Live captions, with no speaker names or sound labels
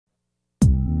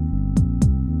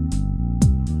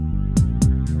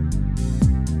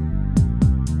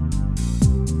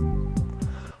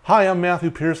Hi, I'm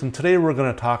Matthew Pierce, and today we're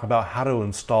going to talk about how to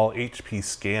install HP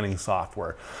scanning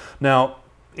software. Now,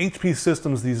 HP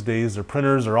systems these days, their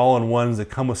printers are all-in-ones, they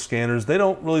come with scanners. They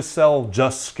don't really sell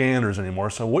just scanners anymore,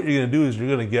 so what you're going to do is you're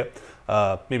going to get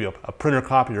maybe a printer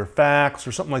copy or fax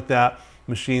or something like that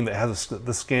machine that has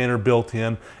the scanner built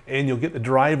in, and you'll get the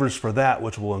drivers for that,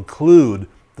 which will include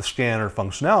the scanner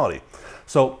functionality.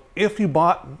 So if you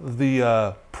bought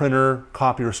the printer,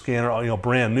 copy, or scanner,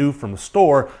 brand new from the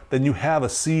store, then you have a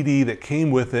CD that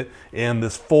came with it and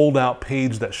this fold-out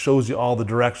page that shows you all the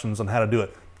directions on how to do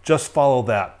it. Just follow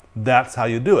that. That's how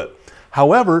you do it.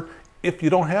 However, if you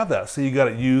don't have that, say you got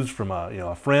it used from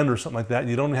a friend or something like that, and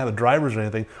you don't have the drivers or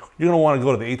anything, you're going to want to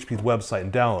go to the HP's website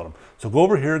and download them. So go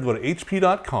over here, go to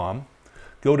hp.com,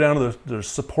 go down to the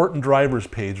support and drivers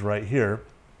page right here,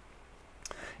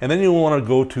 and then you'll want to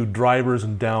go to drivers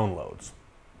and downloads.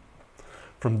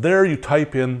 From there, you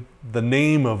type in the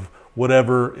name of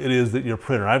whatever it is that your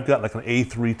printer. I've got like an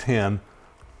A310.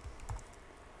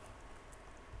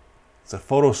 It's a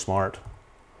PhotoSmart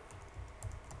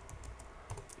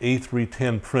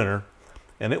A310 printer,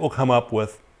 and it will come up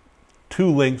with two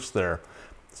links there.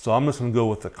 So I'm just going to go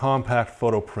with the compact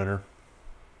photo printer,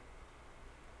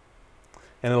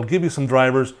 and it'll give you some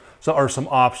drivers or some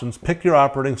options. Pick your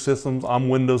operating systems. I'm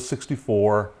Windows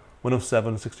 64, Windows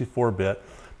 7, 64-bit,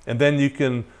 and then you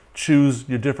can choose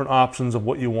your different options of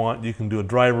what you want. You can do a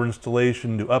driver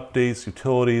installation, do updates,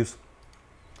 utilities.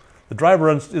 The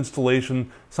driver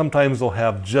installation, sometimes they'll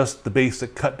have just the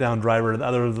basic cut-down driver, and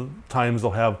other times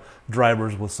they'll have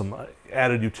drivers with some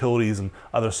added utilities and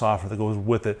other software that goes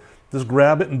with it. Just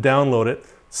grab it and download it,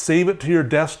 save it to your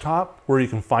desktop where you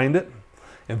can find it,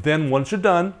 and then once you're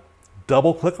done,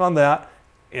 double-click on that,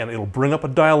 and it'll bring up a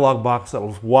dialog box that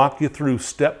will walk you through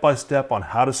step-by-step on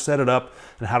how to set it up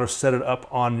and how to set it up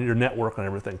on your network and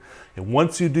everything. And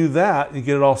once you do that, you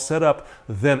get it all set up,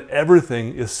 then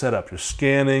everything is set up. Your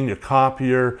scanning, your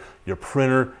copier, your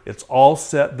printer, it's all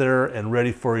set there and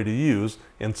ready for you to use.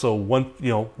 And so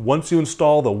once you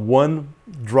install the one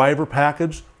driver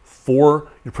package for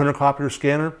your printer, copier,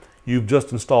 scanner, you've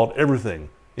just installed everything,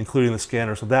 including the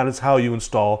scanner. So that is how you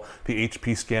install the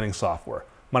HP scanning software.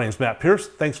 My name is Matt Pierce.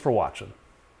 Thanks for watching.